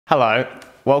Hello,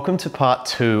 welcome to part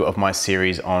 2 of my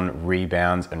series on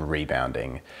rebounds and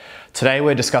rebounding. Today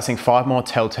we're discussing 5 more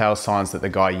telltale signs that the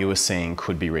guy you are seeing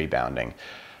could be rebounding.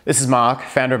 This is Mark,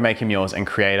 founder of Make Him Yours and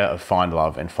creator of Find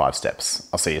Love in 5 Steps.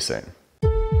 I'll see you soon.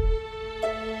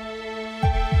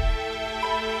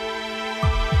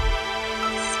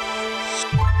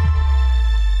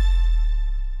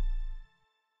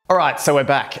 Alright, so we're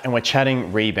back and we're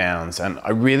chatting rebounds, and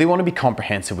I really want to be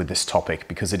comprehensive with this topic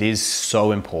because it is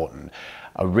so important.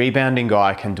 A rebounding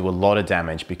guy can do a lot of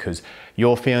damage because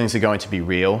your feelings are going to be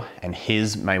real and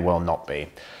his may well not be.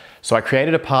 So I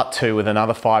created a part 2 with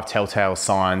another 5 telltale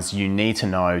signs you need to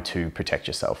know to protect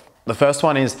yourself. The first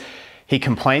one is he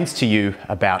complains to you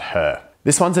about her.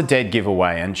 This one's a dead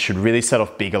giveaway and should really set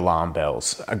off big alarm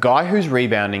bells. A guy who's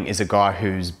rebounding is a guy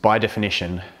who's, by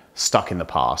definition, stuck in the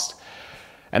past.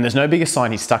 And there's no bigger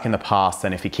sign he's stuck in the past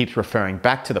than if he keeps referring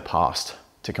back to the past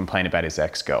to complain about his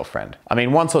ex-girlfriend. I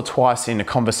mean, once or twice in a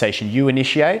conversation you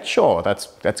initiate, sure, that's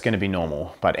going to be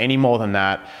normal. But any more than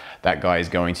that, that guy is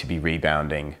going to be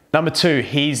rebounding. Number 2,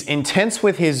 he's intense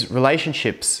with his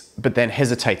relationships, but then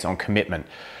hesitates on commitment.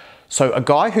 So a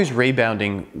guy who's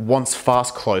rebounding wants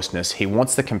fast closeness. He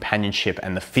wants the companionship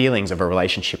and the feelings of a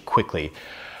relationship quickly.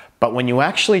 But when you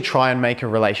actually try and make a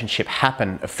relationship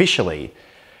happen officially,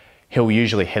 he'll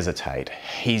usually hesitate.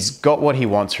 He's got what he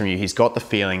wants from you, he's got the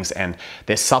feelings, and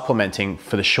they're supplementing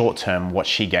for the short term what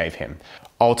she gave him.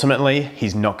 Ultimately,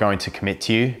 he's not going to commit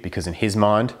to you because in his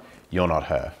mind, you're not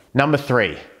her. Number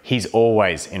 3, he's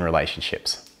always in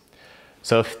relationships.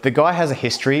 So if the guy has a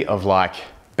history of like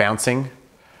bouncing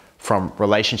from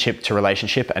relationship to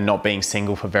relationship and not being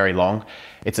single for very long,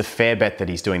 it's a fair bet that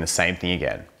he's doing the same thing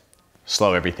again.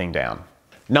 Slow everything down.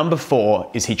 Number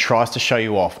 4 is he tries to show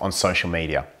you off on social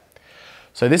media.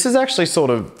 So this is actually sort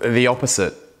of the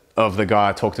opposite of the guy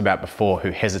I talked about before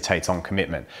who hesitates on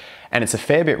commitment. And it's a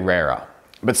fair bit rarer.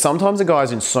 But sometimes a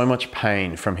guy's in so much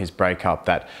pain from his breakup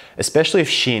that, especially if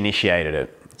she initiated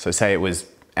it, so say it was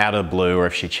out of the blue or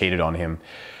if she cheated on him,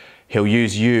 he'll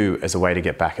use you as a way to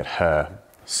get back at her.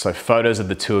 So photos of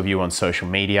the two of you on social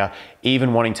media,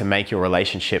 even wanting to make your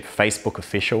relationship Facebook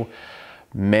official.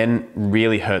 Men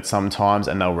really hurt sometimes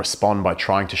and they'll respond by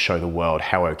trying to show the world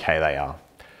how okay they are.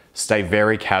 Stay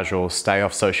very casual, stay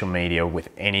off social media with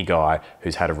any guy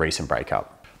who's had a recent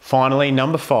breakup. Finally,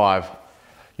 number 5,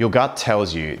 your gut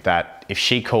tells you that if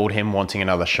she called him wanting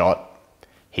another shot,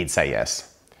 he'd say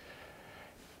yes.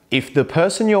 If the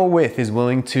person you're with is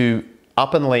willing to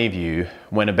up and leave you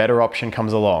when a better option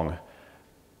comes along,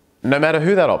 no matter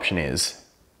who that option is,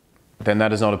 then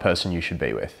that is not a person you should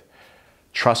be with.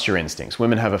 Trust your instincts.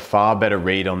 Women have a far better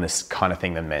read on this kind of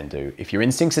thing than men do. If your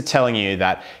instincts are telling you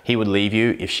that he would leave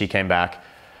you if she came back,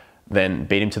 then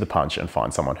beat him to the punch and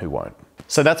find someone who won't.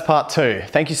 So that's part 2.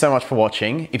 Thank you so much for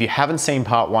watching. If you haven't seen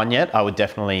part 1 yet, I would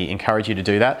definitely encourage you to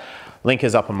do that. Link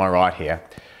is up on my right here.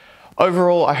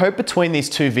 Overall, I hope between these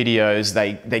 2 videos,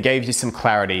 they gave you some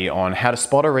clarity on how to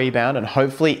spot a rebound and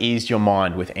hopefully eased your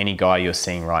mind with any guy you're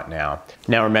seeing right now.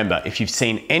 Now remember, if you've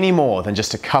seen any more than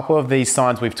just a couple of these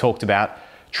signs we've talked about,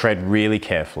 tread really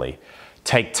carefully.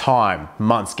 Take time,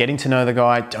 months, getting to know the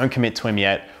guy, don't commit to him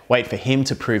yet. Wait for him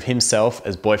to prove himself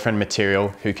as boyfriend material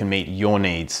who can meet your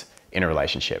needs in a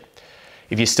relationship.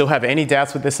 If you still have any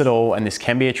doubts with this at all, and this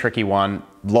can be a tricky one,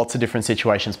 lots of different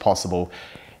situations possible,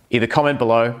 either comment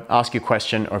below, ask your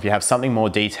question, or if you have something more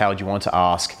detailed you want to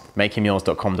ask,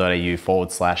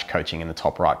 makehimyours.com.au/coaching in the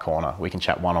top right corner. We can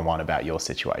chat one-on-one about your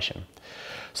situation.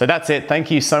 So that's it. Thank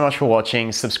you so much for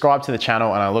watching. Subscribe to the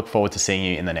channel and I look forward to seeing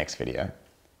you in the next video.